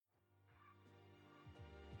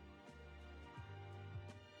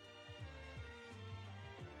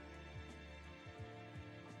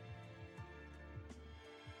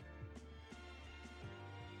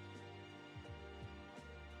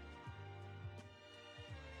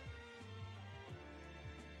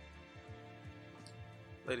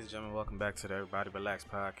Ladies and gentlemen, welcome back to the Everybody Relax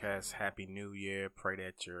podcast. Happy New Year. Pray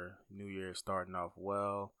that your new year is starting off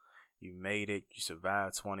well. You made it. You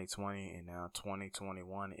survived 2020, and now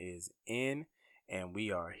 2021 is in, and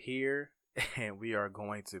we are here, and we are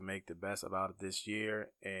going to make the best about this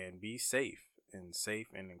year and be safe and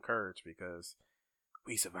encouraged because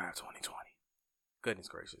we survived 2020. Goodness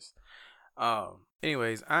gracious.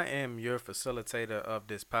 Anyways, I am your facilitator of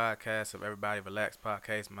this podcast of Everybody Relax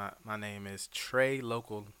podcast. My name is Trey,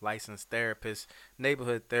 local licensed therapist,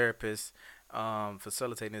 neighborhood therapist,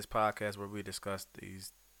 facilitating this podcast where we discuss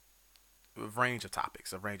these range of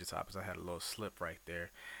topics. I had a little slip right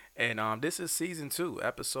there, and this is season 2,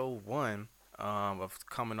 episode 1, of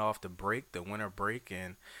coming off the winter break,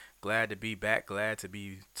 and glad to be back. Glad to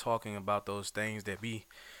be talking about those things that we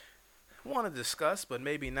want to discuss, but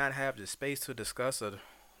maybe not have the space to discuss, or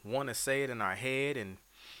want to say it in our head and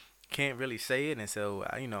can't really say it. And so,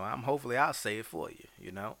 I'll say it for you.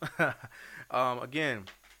 Again,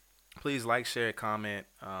 please like, share, comment,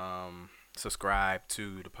 subscribe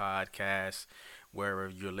to the podcast wherever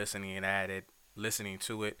you're listening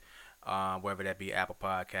to it. Whether that be Apple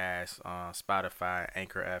Podcasts, Spotify,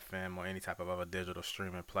 Anchor FM, or any type of other digital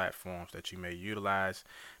streaming platforms that you may utilize.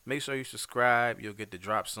 Make sure you subscribe. You'll get the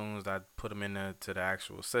drop soon as I put them into the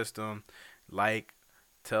actual system. Like,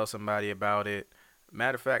 tell somebody about it.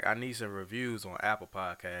 Matter of fact, I need some reviews on Apple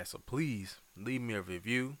Podcasts, so please leave me a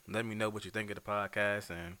review. Let me know what you think of the podcast,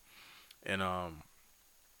 and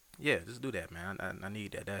yeah, just do that, man. I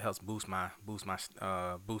need that. That helps boost the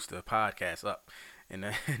podcast up in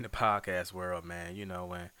the in the podcast world, man.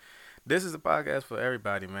 And this is a podcast for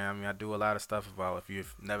everybody, man. I mean, I do a lot of stuff about, if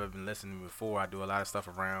you've never been listening before, I do a lot of stuff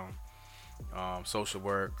around social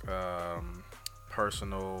work,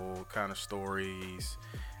 personal kind of stories,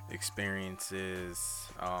 experiences,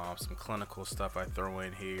 some clinical stuff I throw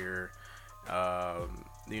in here. I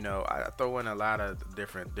throw in a lot of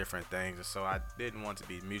different things, and so I didn't want to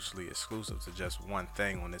be mutually exclusive to just one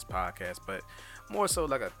thing on this podcast, but more so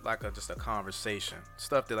like a just a conversation,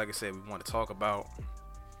 stuff that, like I said, we want to talk about,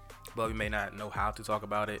 but we may not know how to talk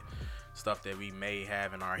about it. Stuff that we may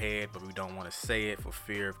have in our head, but we don't want to say it for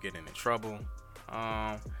fear of getting in trouble,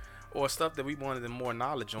 or stuff that we wanted more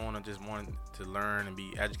knowledge on, or just wanted to learn and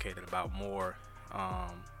be educated about more.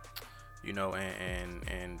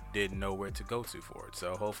 And didn't know where to go to for it.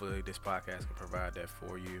 So hopefully this podcast can provide that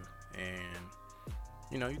for you, and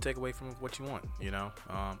you take away from what you want.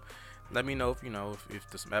 Let me know if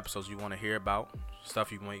there's some episodes you want to hear about,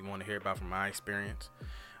 stuff you want to hear about from my experience.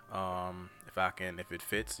 If it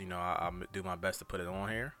fits, I'll do my best to put it on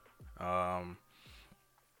here.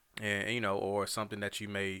 Or something that you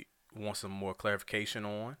may want some more clarification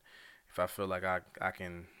on. If I feel like I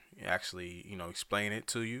can actually, explain it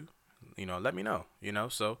to you, let me know,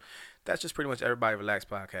 so that's just pretty much Everybody Relax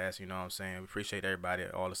podcast. You know what I'm saying? We appreciate everybody,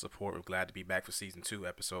 all the support. We're glad to be back for season 2,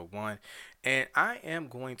 episode 1, and I am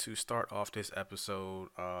going to start off this episode,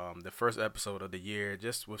 the first episode of the year,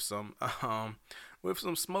 just with some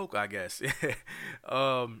smoke, I guess.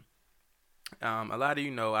 A lot of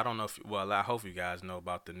I don't know I hope you guys know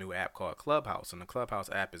about the new app called Clubhouse, and the Clubhouse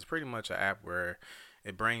app is pretty much an app where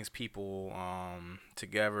it brings people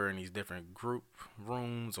together in these different group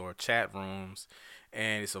rooms or chat rooms,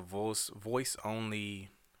 and it's a voice only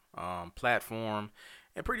platform.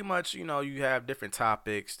 And pretty much, you have different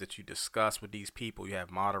topics that you discuss with these people. You have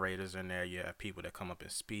moderators in there. You have people that come up and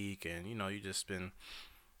speak, and it's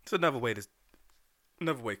another way to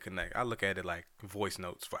connect. I look at it like voice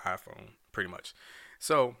notes for iPhone, pretty much.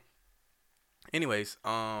 So, anyways,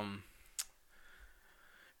 I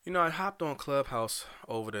hopped on Clubhouse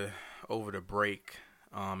over the break,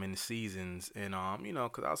 in the seasons, and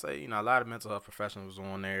because I'll say, a lot of mental health professionals was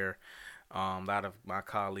on there, a lot of my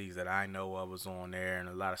colleagues that I know of was on there, and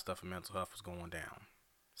a lot of stuff in mental health was going down.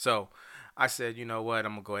 So I said, you know what,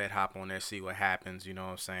 I'm gonna go ahead, hop on there, see what happens. You know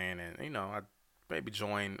what I'm saying? And I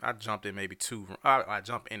jumped in maybe I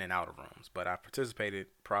jump in and out of rooms, but I participated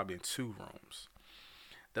probably in 2 rooms.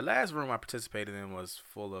 The last room I participated in was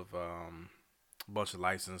full of a bunch of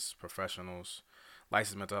licensed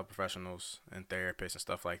mental health professionals and therapists and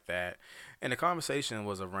stuff like that. And the conversation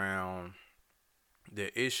was around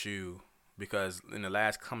the issue, because in the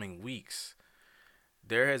last coming weeks,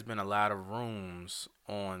 there has been a lot of rooms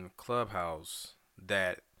on Clubhouse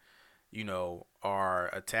that, are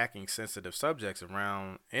attacking sensitive subjects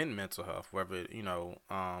around in mental health, whether,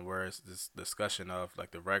 where it's this discussion of like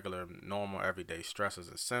the regular, normal, everyday stresses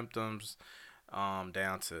and symptoms,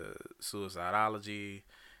 down to suicidology,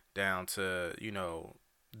 down to,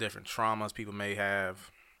 different traumas people may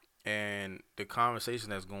have. And the conversation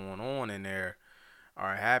that's going on in there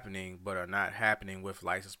are happening, but are not happening with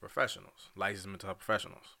licensed professionals, licensed mental health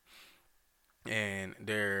professionals. And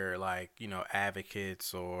they're like,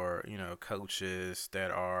 advocates or, coaches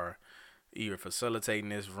that are either facilitating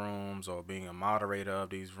these rooms or being a moderator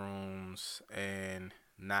of these rooms and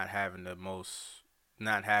not having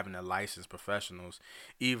the licensed professionals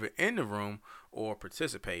either in the room or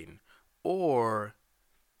participating, or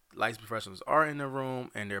licensed professionals are in the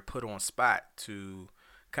room and they're put on spot to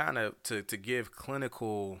kind of to give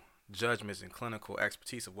clinical judgments and clinical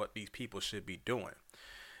expertise of what these people should be doing.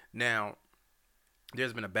 Now,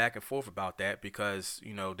 there's been a back and forth about that because,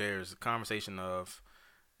 there's a conversation of,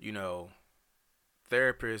 you know,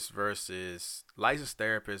 therapists versus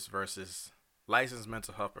licensed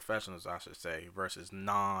mental health professionals, I should say, versus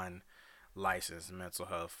non-licensed mental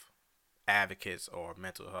health advocates or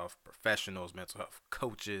mental health professionals, mental health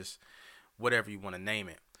coaches, whatever you want to name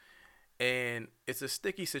it. And it's a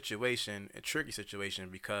sticky situation, a tricky situation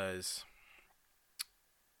because,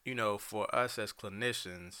 for us as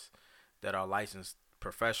clinicians that are licensed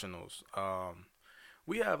professionals,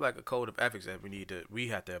 we have like a code of ethics that we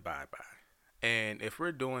have to abide by. And if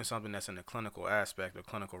we're doing something that's in the clinical aspect or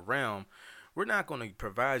clinical realm, we're not going to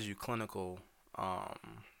provide you clinical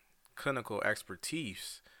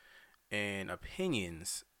expertise and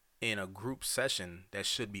opinions in a group session that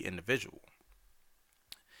should be individual.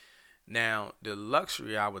 Now, the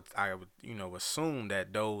luxury I would assume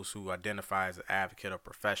that those who identify as an advocate or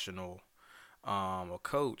professional or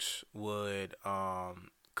coach would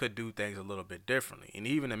could do things a little bit differently. And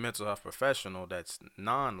even a mental health professional that's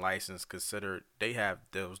non-licensed, considered they have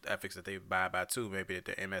those ethics that they abide by too. Maybe at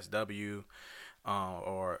the MSW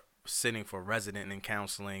or sitting for resident in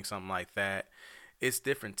counseling, something like that. It's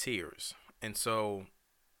different tiers, and so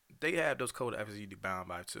they have those code of ethics you be bound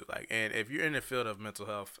by too. Like, and if you're in the field of mental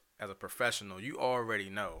health as a professional, you already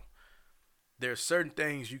know there's certain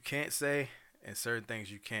things you can't say and certain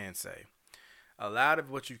things you can say. A lot of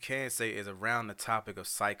what you can say is around the topic of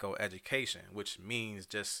psychoeducation, which means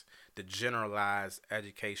just the generalized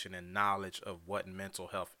education and knowledge of what mental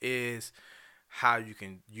health is, how you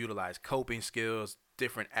can utilize coping skills,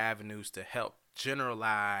 different avenues to help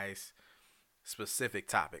generalize specific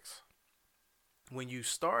topics. When you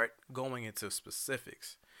start going into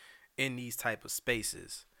specifics in these type of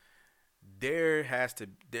spaces, there has to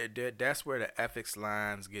that's where the ethics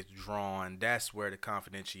lines get drawn. That's where the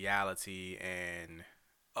confidentiality and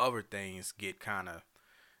other things get kind of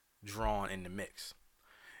drawn in the mix.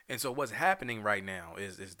 And so what's happening right now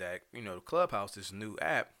is that, Clubhouse, this new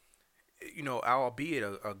app, albeit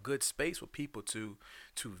a good space for people to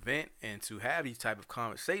vent and to have these type of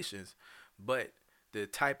conversations, but the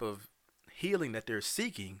type of healing that they're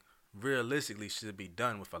seeking realistically should be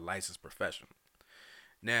done with a licensed professional.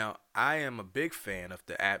 Now, I am a big fan of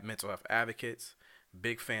the mental health advocates,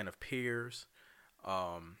 big fan of peers,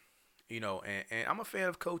 and I'm a fan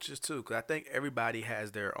of coaches too, because I think everybody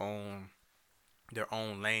has their own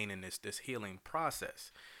lane in this healing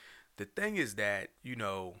process. The thing is that,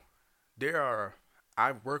 there are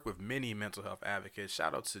I've worked with many mental health advocates.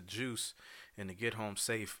 Shout out to Juice and the Get Home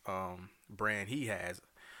Safe brand he has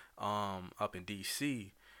up in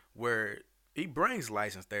DC, where he brings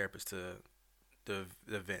licensed therapists to the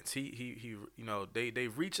events. They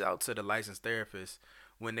reach out to the licensed therapist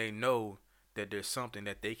when they know that there's something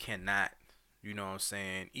that they cannot,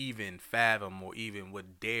 even fathom or even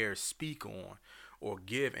would dare speak on or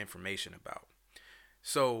give information about.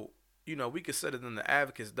 So, we consider them the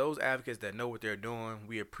advocates. Those advocates that know what they're doing,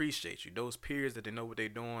 we appreciate you. Those peers that they know what they're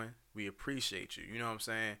doing, we appreciate you. You know what I'm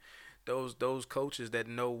saying? Those coaches that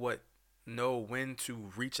know when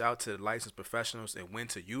to reach out to the licensed professionals and when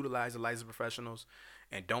to utilize the licensed professionals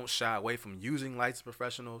and don't shy away from using licensed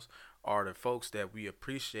professionals are the folks that we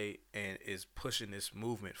appreciate and is pushing this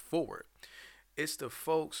movement forward. It's the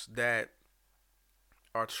folks that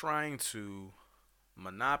are trying to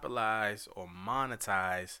monopolize or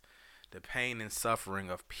monetize the pain and suffering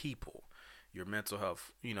of people, your mental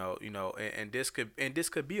health, and this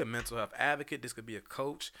could be a mental health advocate, this could be a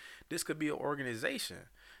coach, this could be an organization,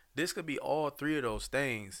 this could be all three of those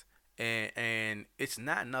things, and it's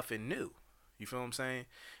not nothing new. You feel what I'm saying?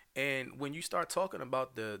 And when you start talking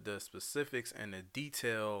about the specifics and the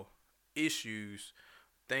detail issues,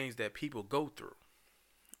 things that people go through,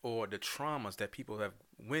 or the traumas that people have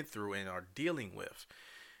went through and are dealing with,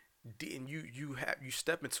 and you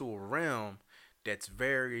step into a realm that's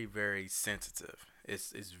very, very sensitive.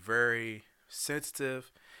 It's very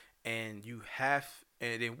sensitive, and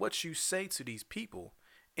then what you say to these people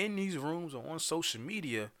in these rooms or on social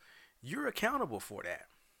media, you're accountable for that.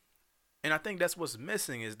 And I think that's what's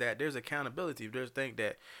missing, is that there's accountability. There's think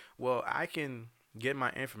that, well, I can get my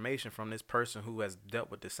information from this person who has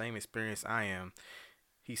dealt with the same experience I am.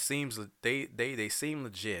 He seems they seem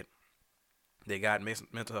legit. They got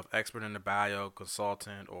mental health expert in the bio,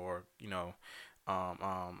 consultant, or um,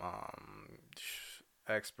 um, um,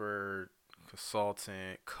 expert,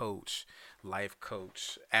 consultant, coach, life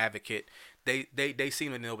coach, advocate. They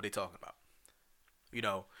seem to know what they're talking about. You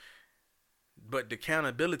know, but the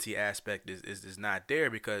accountability aspect is not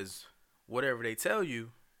there, because whatever they tell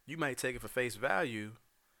you, you might take it for face value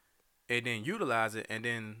and then utilize it, and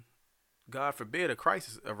then God forbid a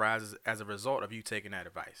crisis arises as a result of you taking that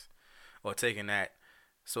advice or taking that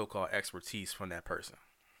so-called expertise from that person.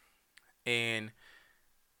 And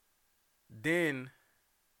then,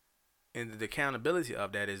 and the accountability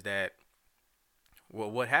of that is that,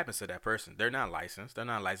 well, what happens to that person? They're not licensed. They're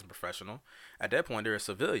not a licensed professional. At that point, they're a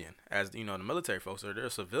civilian. As you know, the military folks they're a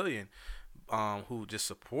civilian, who just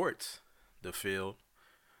supports the field.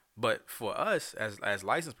 But for us as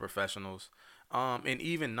licensed professionals, and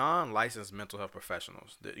even non-licensed mental health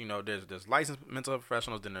professionals, there's licensed mental health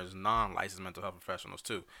professionals, then there's non-licensed mental health professionals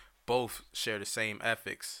too. Both share the same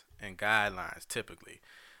ethics and guidelines typically.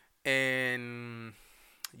 And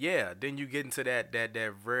yeah, then you get into that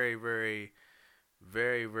very very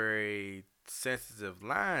very very sensitive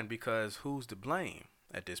line, because who's to blame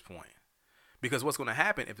at this point? Because what's going to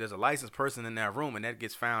happen if there's a licensed person in that room and that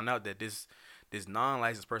gets found out that this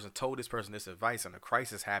non-licensed person told this person this advice, and a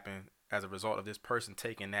crisis happened as a result of this person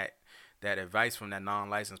taking that advice from that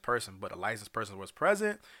non-licensed person, but a licensed person was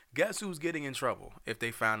present, guess who's getting in trouble if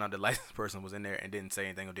they found out the licensed person was in there and didn't say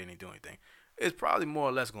anything or didn't do anything? It's probably more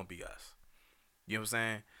or less going to be us. You know what I'm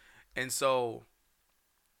saying? And so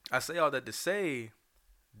I say all that to say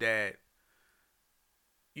that,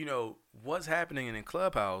 what's happening in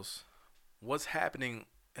Clubhouse, what's happening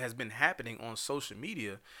has been happening on social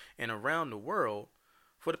media and around the world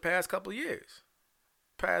for the past couple of years,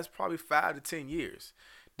 past probably 5 to 10 years.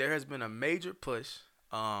 There has been a major push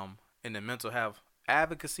in the mental health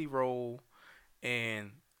advocacy role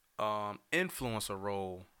and influencer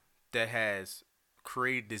role that has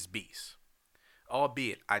created this beast.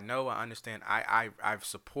 Albeit, I understand, I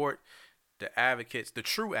support the advocates, the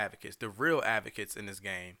true advocates, the real advocates in this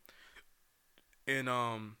game, and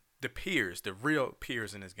the peers, the real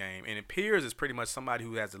peers in this game. And peers is pretty much somebody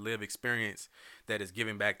who has a lived experience that is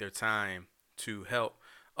giving back their time to help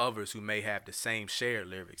others who may have the same shared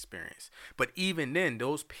lived experience. But even then,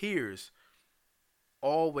 those peers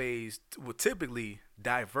always will typically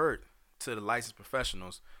divert to the licensed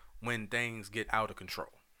professionals when things get out of control.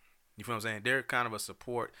 You feel what I'm saying? They're kind of a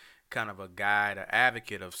support, kind of a guide, an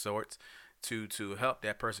advocate of sorts to help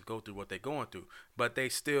that person go through what they're going through. But they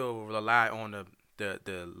still rely on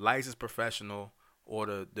the licensed professional or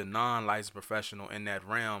the non-licensed professional in that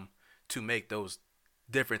realm to make those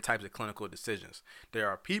different types of clinical decisions. There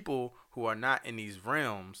are people who are not in these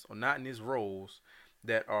realms or not in these roles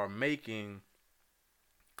that are making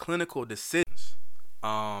clinical decisions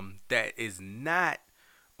that is not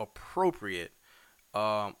appropriate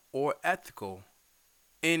or ethical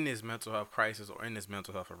in this mental health crisis or in this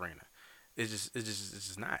mental health arena. It's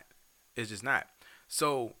just not. It's just not.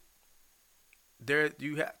 So there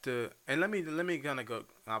you have to, and let me kind of go.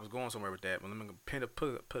 I was going somewhere with that, but let me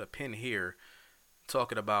put a pin here,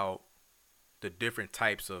 talking about the different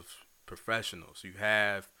types of professionals. You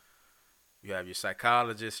have your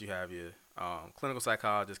psychologists, you have your clinical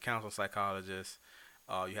psychologists, counseling psychologists.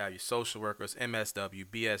 You have your social workers, MSW,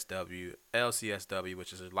 BSW, LCSW,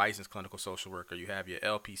 which is a licensed clinical social worker. You have your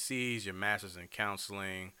LPCs, your masters in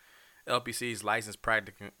counseling. LPCs, licensed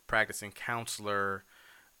practicing counselor,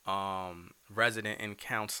 resident in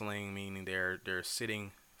counseling, meaning they're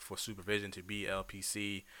sitting for supervision to be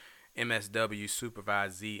LPC. MSW,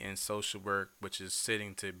 supervisee in social work, which is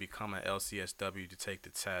sitting to become an LCSW to take the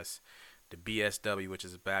test. The BSW, which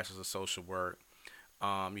is a bachelor's of social work.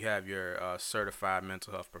 You have your certified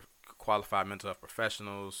mental health, qualified mental health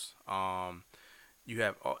professionals. You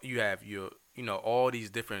have your all these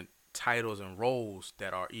different titles and roles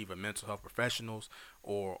that are either mental health professionals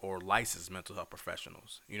or licensed mental health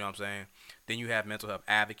professionals. You know what I'm saying? Then you have mental health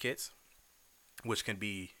advocates, which can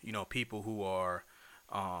be people who are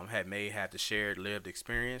may have the shared lived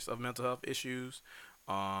experience of mental health issues,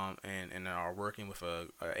 and are working with a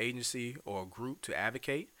agency or a group to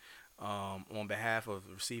advocate on behalf of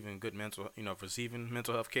receiving good receiving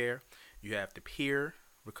mental health care. You have the peer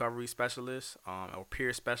recovery specialists or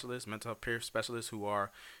peer specialists, mental health peer specialists, who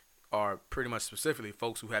are pretty much specifically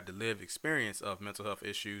folks who have the lived experience of mental health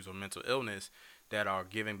issues or mental illness that are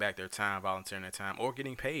giving back their time, volunteering their time, or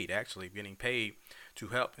getting paid to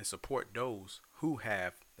help and support those who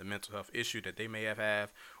have the mental health issue that they may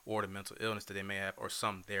have, or the mental illness that they may have, or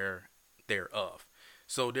some thereof.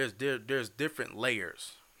 So there's different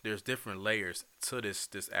layers. There's different layers to this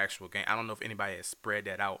actual game. I don't know if anybody has spread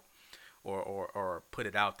that out or put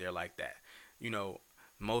it out there like that. You know,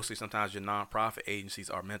 mostly sometimes your nonprofit agencies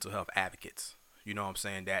are mental health advocates. You know what I'm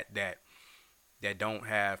saying? That don't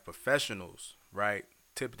have professionals, right?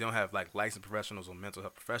 Typically don't have like licensed professionals or mental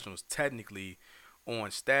health professionals technically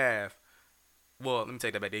on staff. Well, let me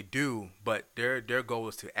take that back. They do, but their goal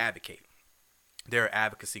is to advocate. They're an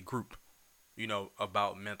advocacy group, you know,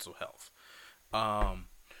 about mental health. Um,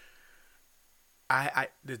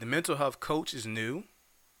 the mental health coach is new.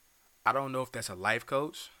 I don't know if that's a life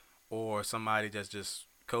coach or somebody that's just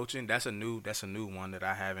coaching. That's a new one that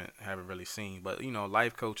I haven't really seen. But you know,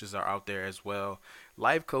 life coaches are out there as well.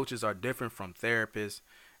 Life coaches are different from therapists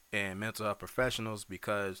and mental health professionals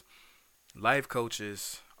because life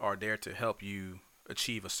coaches are there to help you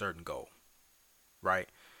achieve a certain goal, right?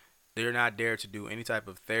 They're not there to do any type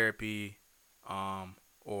of therapy, or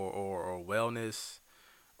wellness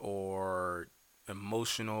or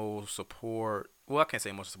emotional support. Well, I can't say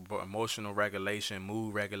emotional support, emotional regulation,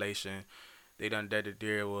 mood regulation. They done that to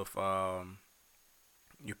deal with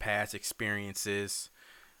your past experiences,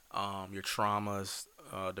 your traumas,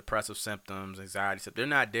 depressive symptoms, anxiety. So they're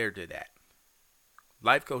not there to that.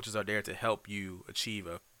 Life coaches are there to help you achieve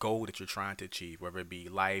a goal that you're trying to achieve, whether it be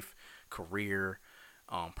life, career,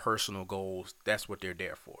 personal goals. That's what they're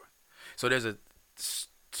there for. So there's a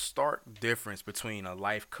stark difference between a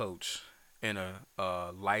life coach and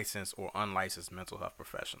a licensed or unlicensed mental health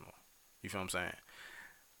professional. You feel what I'm saying?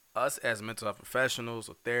 Us as mental health professionals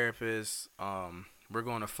or therapists, we're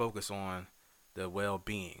going to focus on the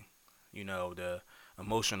well-being, you know, the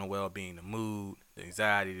emotional well-being, the mood, the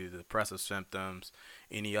anxiety, the depressive symptoms,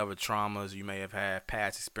 any other traumas you may have had,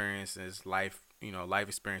 past experiences, life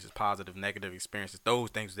experiences, positive, negative experiences, those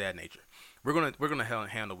things of that nature. We're gonna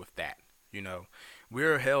handle with that. You know,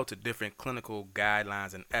 we're held to different clinical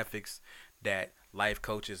guidelines and ethics that life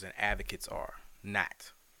coaches and advocates are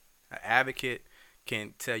not. An advocate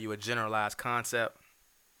can tell you a generalized concept,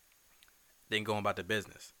 then go about the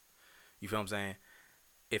business. You feel what I'm saying?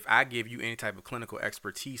 If I give you any type of clinical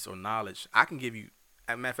expertise or knowledge, I can give you,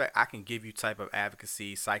 as a matter of fact, I can give you type of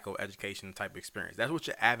advocacy, psychoeducation type of experience. That's what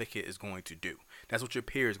your advocate is going to do. That's what your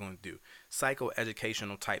peer is going to do.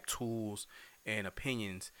 Psychoeducational type tools and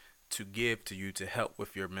opinions to give to you to help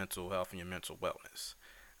with your mental health and your mental wellness.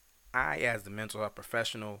 I, as the mental health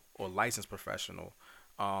professional or licensed professional,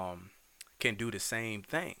 can do the same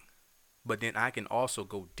thing. But then I can also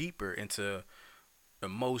go deeper into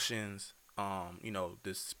emotions, the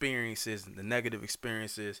experiences, the negative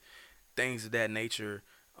experiences, things of that nature.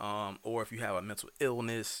 Or if you have a mental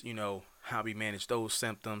illness, how we manage those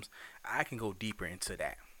symptoms. I can go deeper into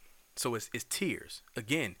that. So it's tiers.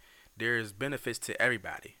 Again, there's benefits to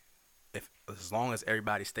everybody, if as long as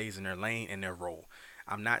everybody stays in their lane and their role.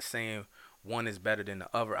 I'm not saying one is better than the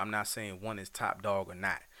other. I'm not saying one is top dog or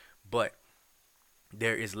not. But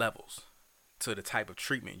there is levels to the type of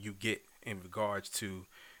treatment you get in regards to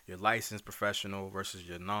your licensed professional versus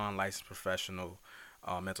your non-licensed professional,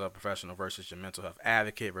 mental health professional versus your mental health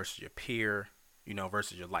advocate versus your peer,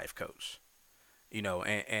 versus your life coach,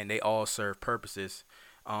 and they all serve purposes,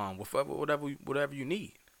 with whatever you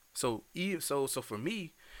need. So for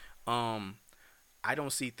me, I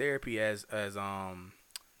don't see therapy as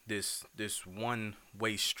this one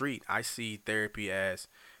way street. I see therapy as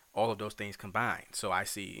all of those things combined. So I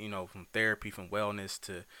see, from therapy, from wellness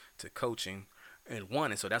to coaching in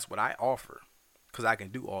one. And so that's what I offer, because I can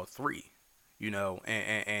do all three,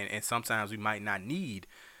 and sometimes we might not need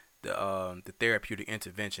the therapeutic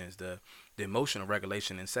interventions, the emotional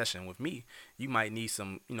regulation in session with me. You might need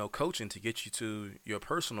some, coaching to get you to your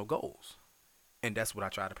personal goals. And that's what I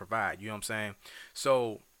try to provide. You know what I'm saying?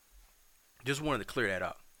 So just wanted to clear that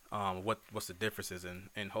up. What's the differences,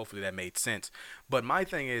 and hopefully that made sense. But my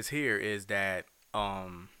thing is that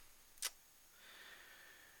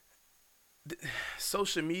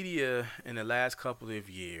social media in the last couple of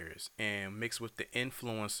years, and mixed with the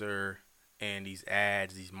influencer and these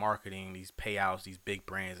ads, these marketing, these payouts, these big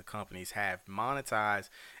brands and companies have monetized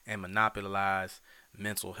and monopolized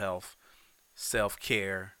mental health,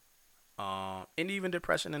 self-care, and even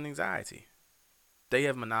depression and anxiety. They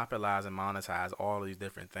have monopolized and monetized all of these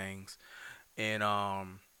different things, and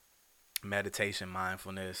meditation,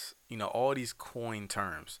 mindfulness, all these coin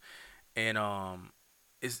terms, and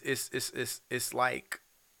it's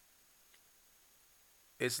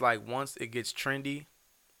like once it gets trendy,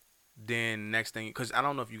 then next thing, because I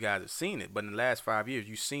don't know if you guys have seen it, but in the last 5 years,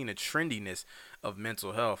 you've seen the trendiness of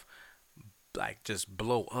mental health like just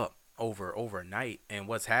blow up overnight. And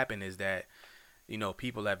what's happened is that, you know,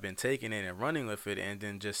 people have been taking it and running with it and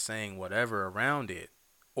then just saying whatever around it.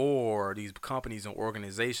 Or these companies and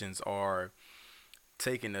organizations are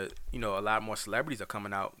taking a lot more celebrities are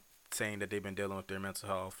coming out saying that they've been dealing with their mental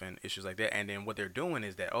health and issues like that. And then what they're doing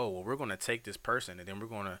is that, oh, well, we're going to take this person and then we're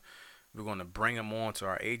going to bring him on to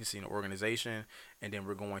our agency and organization, and then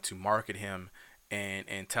we're going to market him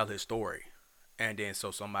and tell his story. And then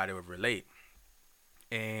so somebody would relate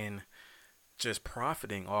and just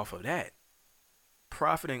profiting off of that,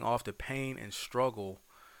 profiting off the pain and struggle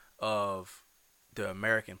of the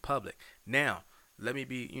American public. Now, let me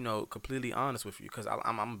be, completely honest with you, because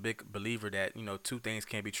I'm a big believer that, two things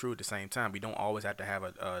can be true at the same time. We don't always have to have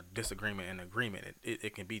a disagreement and agreement.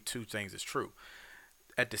 It can be two things that's true.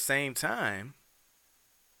 At the same time,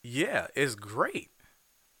 yeah, it's great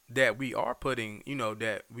that we are putting,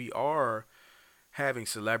 that we are having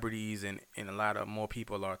celebrities and a lot of more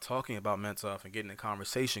people are talking about mental health and getting the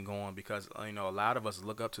conversation going, because a lot of us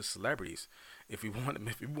look up to celebrities. If we want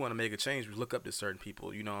to make a change, we look up to certain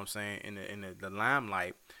people, you know what I'm saying, in the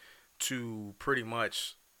limelight, to pretty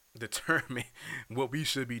much determine what we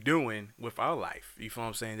should be doing with our life. You feel what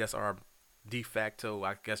I'm saying? That's our de facto,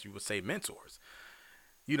 I guess you would say, mentors.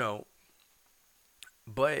 You know,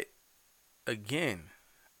 but again,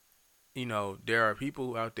 there are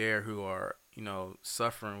people out there who are,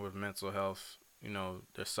 suffering with mental health.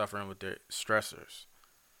 They're suffering with their stressors.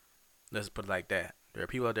 Let's put it like that. There are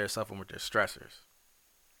people out there suffering with their stressors.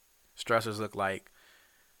 Stressors look like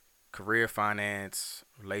career, finance,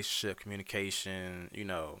 relationship, communication,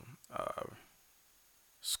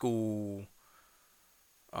 school,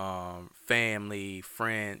 family,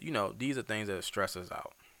 friends. These are things that stress us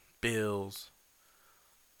out. Bills,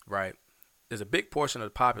 right? There's a big portion of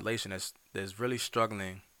the population that's really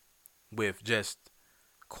struggling with just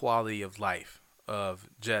quality of life, of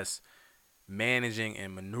just managing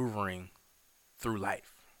and maneuvering through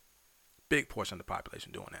life. Big portion of the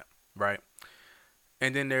population doing that, right?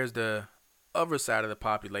 And then there's the other side of the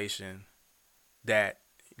population that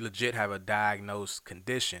legit have a diagnosed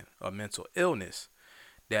condition or mental illness,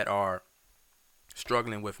 that are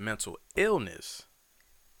struggling with mental illness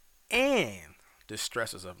and the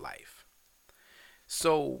stresses of life.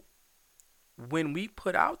 So when we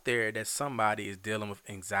put out there that somebody is dealing with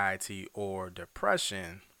anxiety or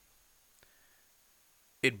depression,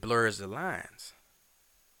 it blurs the lines.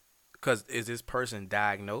 Because is this person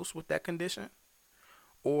diagnosed with that condition?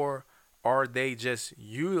 Or are they just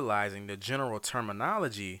utilizing the general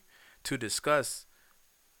terminology to discuss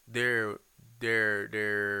their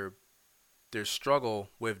struggle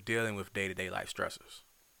with dealing with day-to-day life stressors?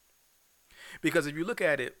 Because if you look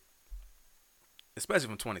at it, especially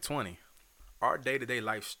from 2020, our day-to-day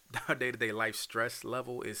life stress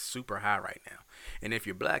level is super high right now, and if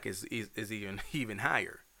you're black, is even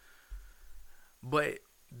higher. But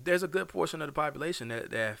there's a good portion of the population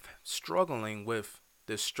that struggling with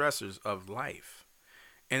the stressors of life,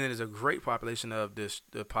 and then there's a great population of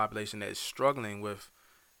the population that is struggling with,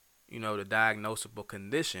 the diagnosable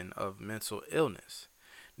condition of mental illness.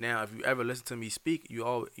 Now, if you ever listen to me speak,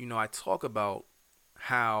 I talk about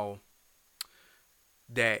how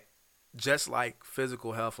that, just like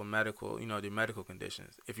physical health or medical, the medical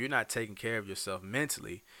conditions, if you're not taking care of yourself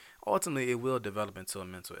mentally, ultimately it will develop into a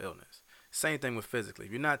mental illness. Same thing with physically.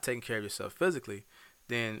 If you're not taking care of yourself physically,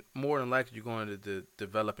 then more than likely you're going to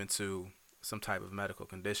develop into some type of medical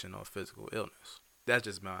condition or physical illness. That's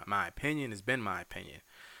just my opinion. It's been my opinion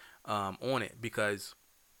on it, because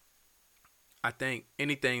I think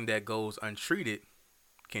anything that goes untreated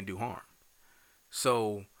can do harm.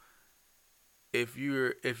 So if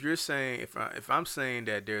I'm saying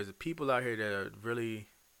that there's people out here that are really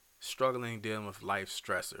struggling dealing with life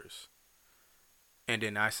stressors, and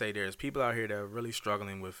then I say there's people out here that are really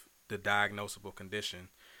struggling with the diagnosable condition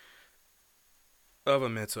of a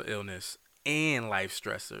mental illness and life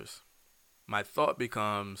stressors, my thought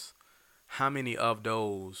becomes, how many of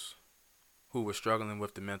those who were struggling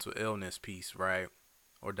with the mental illness piece, right,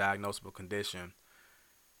 or diagnosable condition,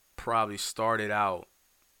 probably started out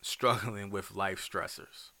struggling with life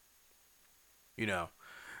stressors,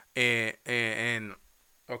 and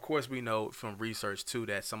of course we know from research too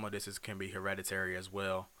that some of this can be hereditary as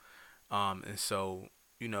well. And so,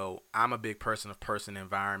 I'm a big person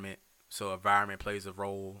environment. So environment plays a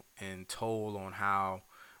role and toll on how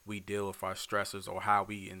we deal with our stressors, or how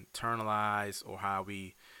we internalize, or how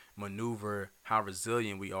we maneuver, how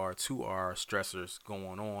resilient we are to our stressors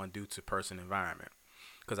going on due to person environment.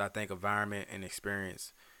 Because I think environment and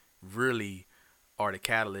experience really are the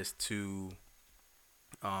catalyst to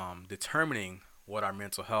determining what our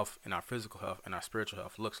mental health and our physical health and our spiritual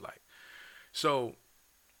health looks like. So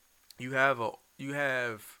you have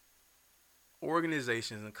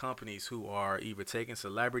organizations and companies who are either taking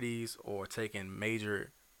celebrities or taking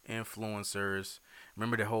major influencers.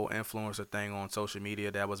 Remember the whole influencer thing on social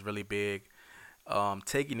media that was really big.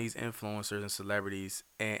 Taking these influencers and celebrities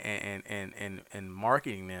and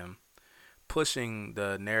marketing them, pushing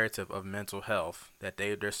the narrative of mental health that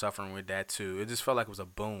they're suffering with that too. It just felt like it was a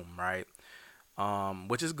boom, right?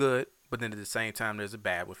 Which is good, but then at the same time, there's a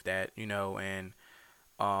bad with that, and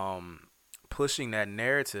um, pushing that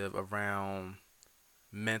narrative around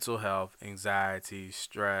mental health, anxiety,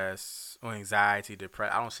 stress, or anxiety,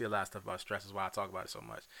 depression. I don't see a lot of stuff about stress. Is why I talk about it so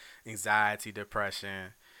much. Anxiety,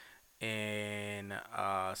 depression, and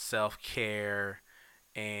self care,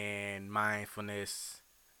 and mindfulness,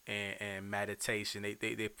 and meditation.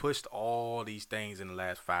 They pushed all these things in the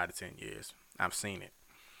last 5 to 10 years. I've seen it,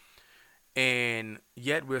 and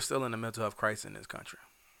yet we're still in a mental health crisis in this country.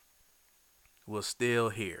 We're still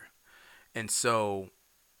here, and so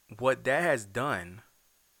what that has done,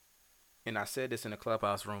 and I said this in the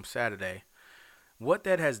clubhouse room Saturday, what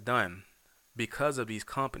that has done because of these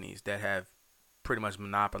companies that have pretty much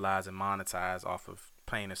monopolized and monetized off of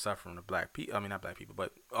pain and suffering of black people. I mean, not black people,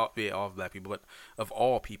 but all of black people, but of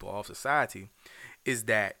all people, all of society, is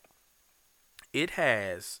that it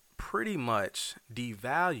has pretty much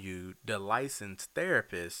devalued the licensed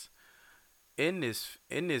therapist in this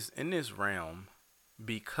realm,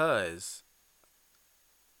 because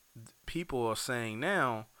people are saying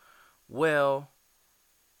now, well,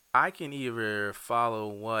 I can either follow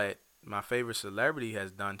what my favorite celebrity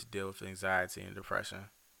has done to deal with anxiety and depression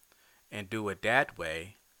and do it that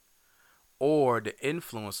way, or the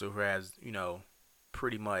influencer who has,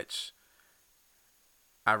 pretty much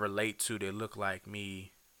I relate to, they look like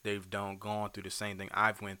me, they've gone through the same thing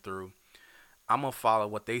I've went through. I'm gonna follow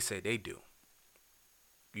what they say they do.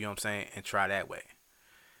 You know what I'm saying? And try that way.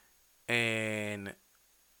 And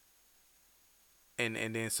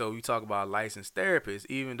then so you talk about licensed therapists,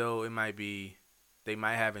 even though it might be they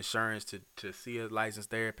might have insurance to see a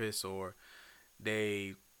licensed therapist, or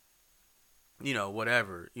they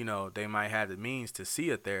whatever, they might have the means to see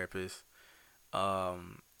a therapist, or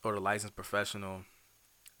the licensed professional.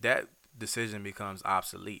 That decision becomes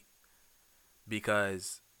obsolete,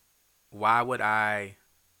 because why would I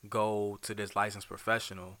go to this licensed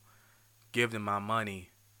professional, give them my money,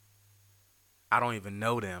 I don't even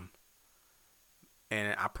know them,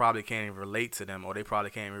 and I probably can't even relate to them, or they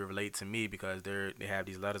probably can't even relate to me because they have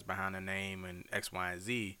these letters behind their name and X, Y, and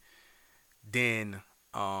Z. Then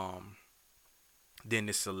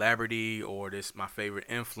this celebrity or this my favorite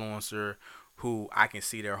influencer, who I can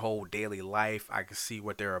see their whole daily life, I can see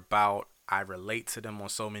what they're about, I relate to them on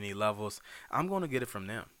so many levels. I'm gonna get it from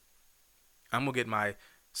them. I'm gonna get my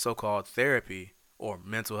so-called therapy or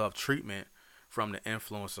mental health treatment from the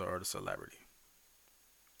influencer or the celebrity.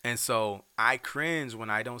 And so I cringe when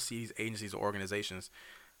I don't see these agencies or organizations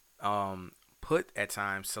put at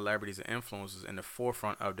times celebrities and influencers in the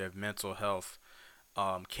forefront of their mental health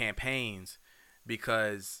campaigns,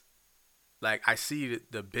 because like I see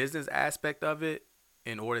the business aspect of it.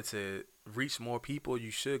 In order to reach more people, you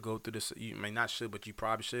should go through this. You may not should, but you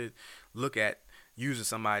probably should look at using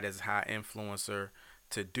somebody that's a high influencer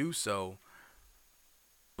to do so.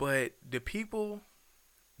 But the people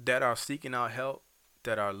that are seeking out help,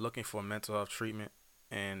 that are looking for mental health treatment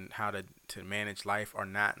and how to manage life, are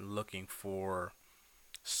not looking for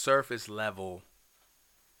surface level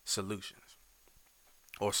solutions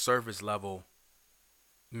or surface level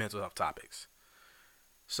mental health topics.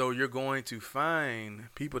 So you're going to find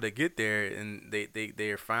people that get there and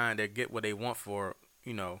they're fine, they get what they want for,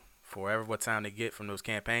 forever what time they get from those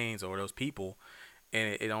campaigns or those people,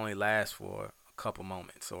 and it only lasts for a couple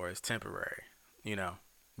moments, or it's temporary,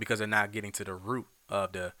 because they're not getting to the root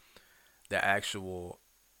of the actual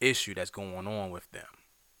issue that's going on with them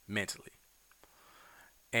mentally.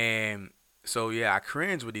 And so yeah, I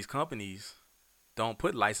cringe with these companies don't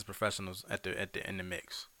put licensed professionals in the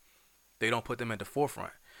mix. They don't put them at the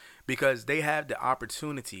forefront, because they have the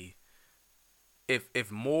opportunity.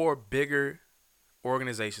 If more bigger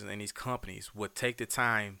organizations and these companies would take the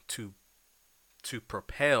time to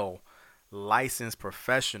propel licensed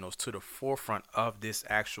professionals to the forefront of this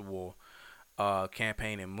actual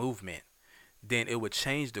campaign and movement, then it would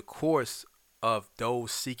change the course of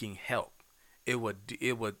those seeking help. It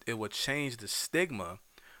would change the stigma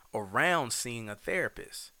around seeing a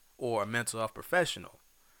therapist or a mental health professional,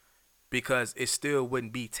 because it still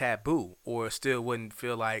wouldn't be taboo, or it still wouldn't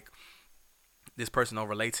feel like this person don't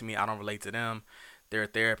relate to me, I don't relate to them. they're a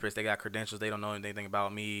therapist, they got credentials, they don't know anything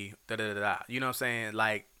about me, da da da da. You know what I'm saying?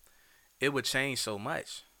 Like, it would change so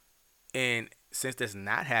much. And since that's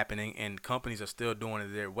not happening and companies are still doing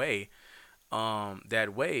it their way,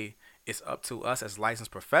 that way, it's up to us as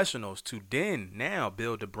licensed professionals to then now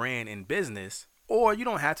build a brand in business. Or you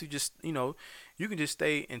don't have to, just, you can just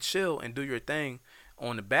stay and chill and do your thing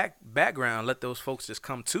on the background. Let those folks just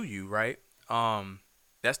come to you, right?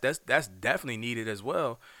 That's definitely needed as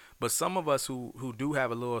well. But some of us who do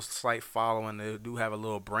have a little slight following, who do have a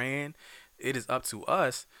little brand, it is up to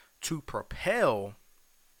us to propel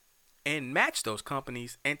and match those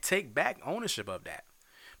companies and take back ownership of that.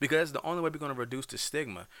 Because that's the only way we're going to reduce the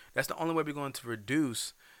stigma. That's the only way we're going to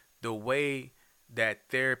reduce the way that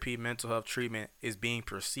therapy, mental health treatment is being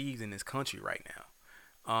perceived in this country right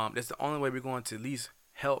now. That's the only way we're going to at least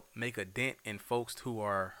help make a dent in folks who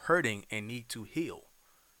are hurting and need to heal.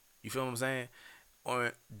 You feel what I'm saying?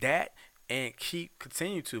 Or that, and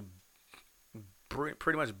continue to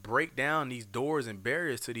pretty much break down these doors and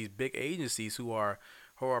barriers to these big agencies who are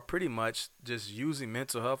pretty much just using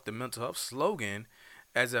the mental health slogan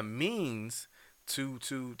as a means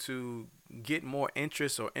to get more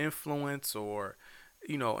interest or influence, or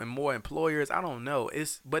and more employers. I don't know.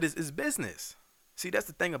 It's business. See, that's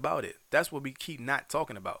the thing about it. That's what we keep not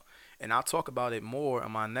talking about. And I'll talk about it more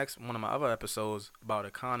on one of my other episodes about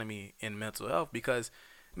economy and mental health, because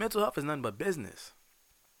mental health is nothing but business.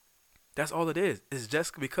 That's all it is. It's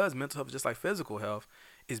just because mental health is just like physical health,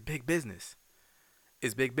 is big business.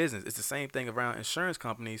 It's big business. It's the same thing around insurance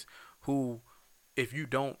companies who, if you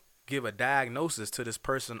don't give a diagnosis to this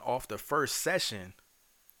person off the first session,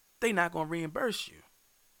 they not going to reimburse you.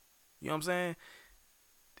 You know what I'm saying?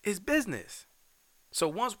 It's business. So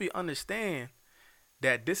once we understand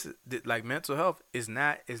that this is like mental health is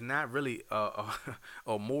not really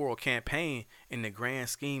a moral campaign in the grand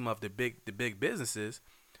scheme of the big businesses,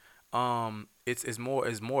 it's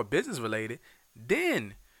more business related,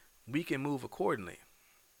 then we can move accordingly.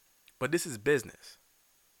 But this is business.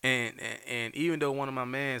 And even though one of my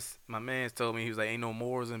mans told me, he was like, ain't no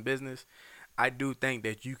morals in business, I do think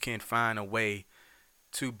that you can find a way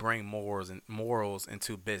to bring morals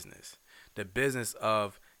into business. The business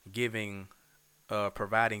of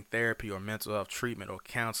providing therapy or mental health treatment or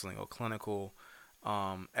counseling or clinical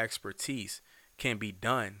expertise can be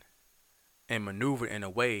done and maneuvered in a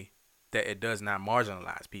way that it does not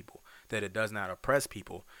marginalize people, that it does not oppress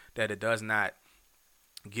people, that it does not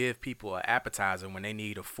give people an appetizer when they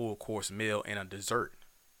need a full course meal and a dessert.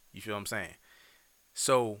 You feel what I'm saying?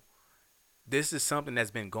 So this is something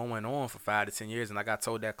that's been going on for 5 to 10 years. And like I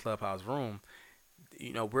told that Clubhouse room,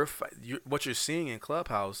 what you're seeing in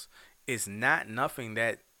Clubhouse is not nothing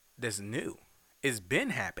that's new. It's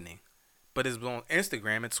been happening, but it's on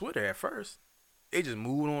Instagram and Twitter at first. It just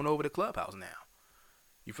moved on over to Clubhouse now.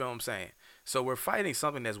 You feel what I'm saying? So we're fighting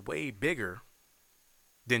something that's way bigger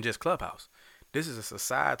than just Clubhouse. This is a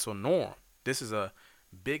societal norm. This is a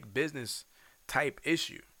big business type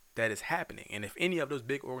issue that is happening. And if any of those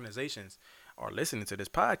big organizations are listening to this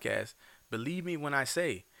podcast, believe me when I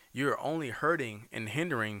say you're only hurting and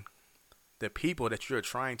hindering the people that you're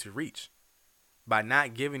trying to reach by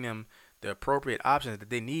not giving them the appropriate options that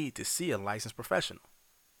they need to see a licensed professional.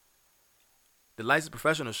 The licensed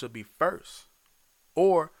professional should be first,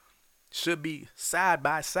 or should be side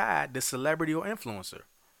by side the celebrity or influencer.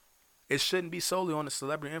 It shouldn't be solely on the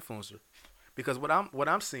celebrity influencer, because what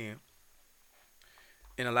I'm seeing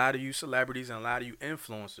in a lot of you celebrities and a lot of you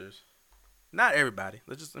influencers, not everybody.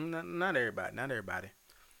 Not everybody.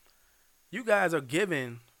 You guys are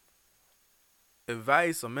giving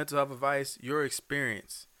advice or mental health advice, your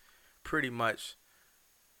experience, pretty much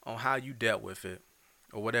on how you dealt with it,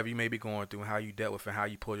 or whatever you may be going through, and how you dealt with it, and how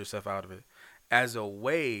you pulled yourself out of it, as a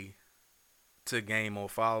way to gain more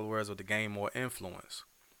followers or to gain more influence.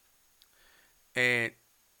 And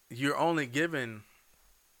you're only given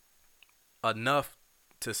enough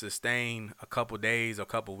to sustain a couple days or a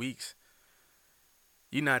couple weeks.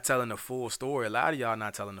 You're not telling the full story. A lot of y'all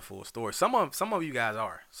not telling the full story. Some of you guys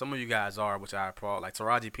are. Some of you guys are, which I applaud. Like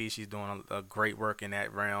Taraji P, she's doing a great work in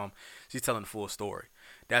that realm. She's telling the full story.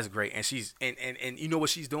 That's great. And she's and you know what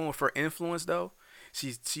she's doing for influence though?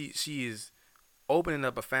 She is opening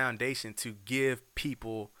up a foundation to give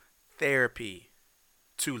people therapy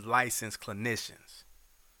to licensed clinicians.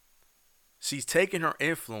 She's taking her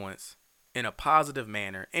influence in a positive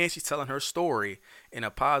manner, and she's telling her story in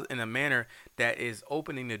a manner that is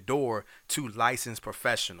opening the door to licensed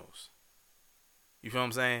professionals. You feel what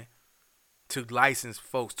I'm saying? To licensed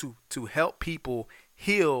folks, to help people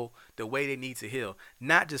heal the way they need to heal,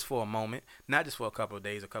 not just for a moment, not just for a couple of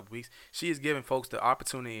days, a couple of weeks. She is giving folks the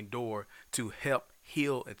opportunity and door to help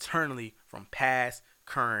heal eternally from past,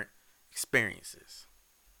 current experiences.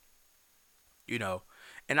 You know,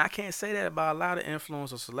 and I can't say that about a lot of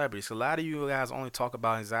influencers or celebrities. A lot of you guys only talk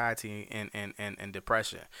about anxiety and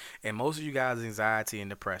depression. And most of you guys, anxiety and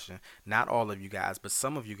depression, not all of you guys, but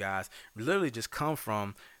some of you guys literally just come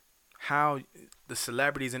from how the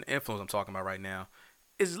celebrities and influence I'm talking about right now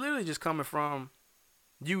is literally just coming from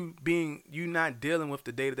you not dealing with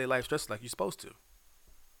the day-to-day life stress like you're supposed to.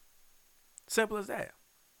 Simple as that.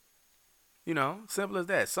 You know, simple as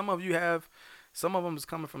that. Some of them is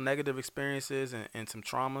coming from negative experiences and some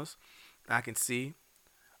traumas. I can see.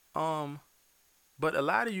 But a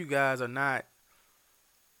lot of you guys are not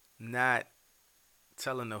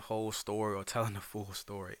telling the whole story or telling the full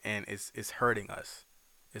story, and it's hurting us.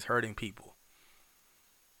 It's hurting people.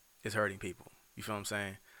 It's hurting people. You feel what I'm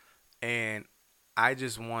saying? And I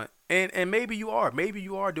just want, and maybe you are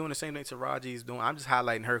doing the same thing Taraji's doing. I'm just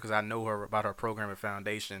highlighting her because I know her about her program and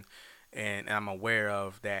foundation, and I'm aware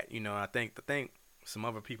of that. You know, I think some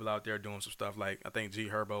other people out there are doing some stuff, like I think G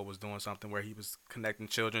Herbo was doing something where he was connecting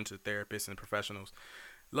children to therapists and professionals.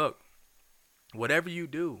 Look, whatever you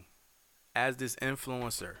do as this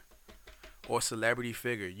influencer or celebrity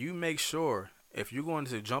figure, you make sure, if you're going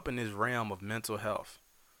to jump in this realm of mental health,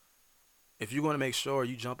 if you want to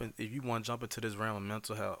jump into this realm of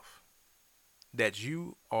mental health, that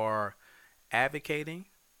you are advocating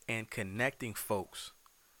and connecting folks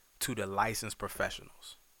to the licensed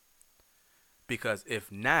professionals. Because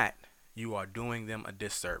if not, you are doing them a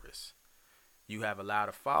disservice. You have a lot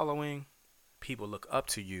of following. People look up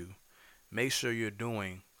to you. Make sure you're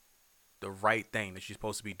doing the right thing that you're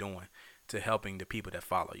supposed to be doing to helping the people that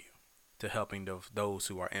follow you, to helping those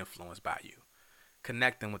who are influenced by you.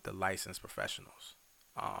 Connect them with the licensed professionals.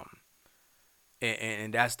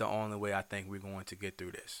 And that's the only way I think we're going to get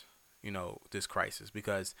through this, this crisis.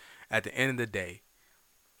 Because at the end of the day,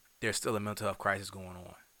 there's still a mental health crisis going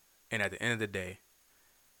on. And at the end of the day,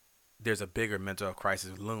 there's a bigger mental health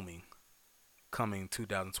crisis looming coming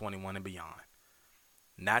 2021 and beyond.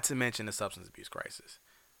 Not to mention the substance abuse crisis.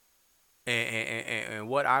 And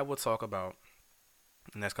what I will talk about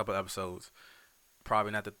in the next couple of episodes,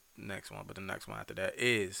 probably not the next one, but the next one after that,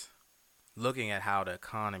 is looking at how the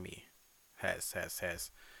economy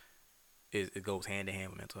it goes hand in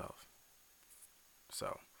hand with mental health.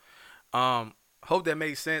 So, hope that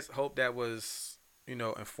made sense. Hope that was,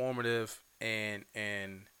 informative, and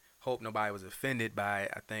hope nobody was offended by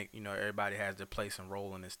it. I think, everybody has their place and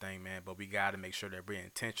role in this thing, man, but we got to make sure that we're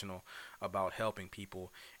intentional about helping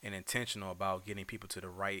people and intentional about getting people to the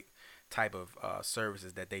right type of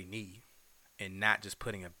services that they need, and not just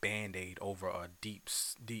putting a Band-Aid over a deep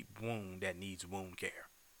wound that needs wound care.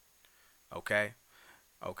 Okay?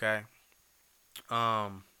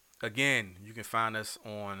 Again, you can find us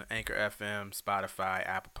on Anchor FM, Spotify,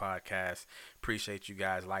 Apple Podcasts. Appreciate you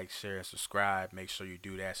guys. Like, share, subscribe. Make sure you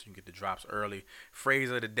do that so you can get the drops early.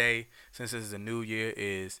 Phrase of the day, since this is a new year,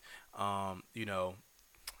 is,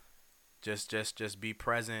 just be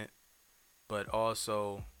present, but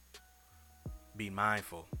also be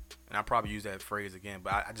mindful. And I probably use that phrase again,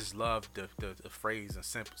 but I just love the phrase and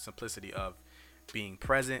simplicity of being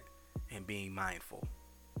present and being mindful.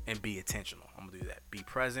 And be intentional. I'm going to do that. Be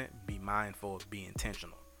present, be mindful, be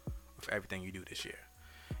intentional with everything you do this year.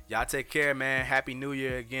 Y'all take care, man. Happy New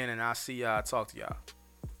Year again, and I'll see y'all. Talk to y'all.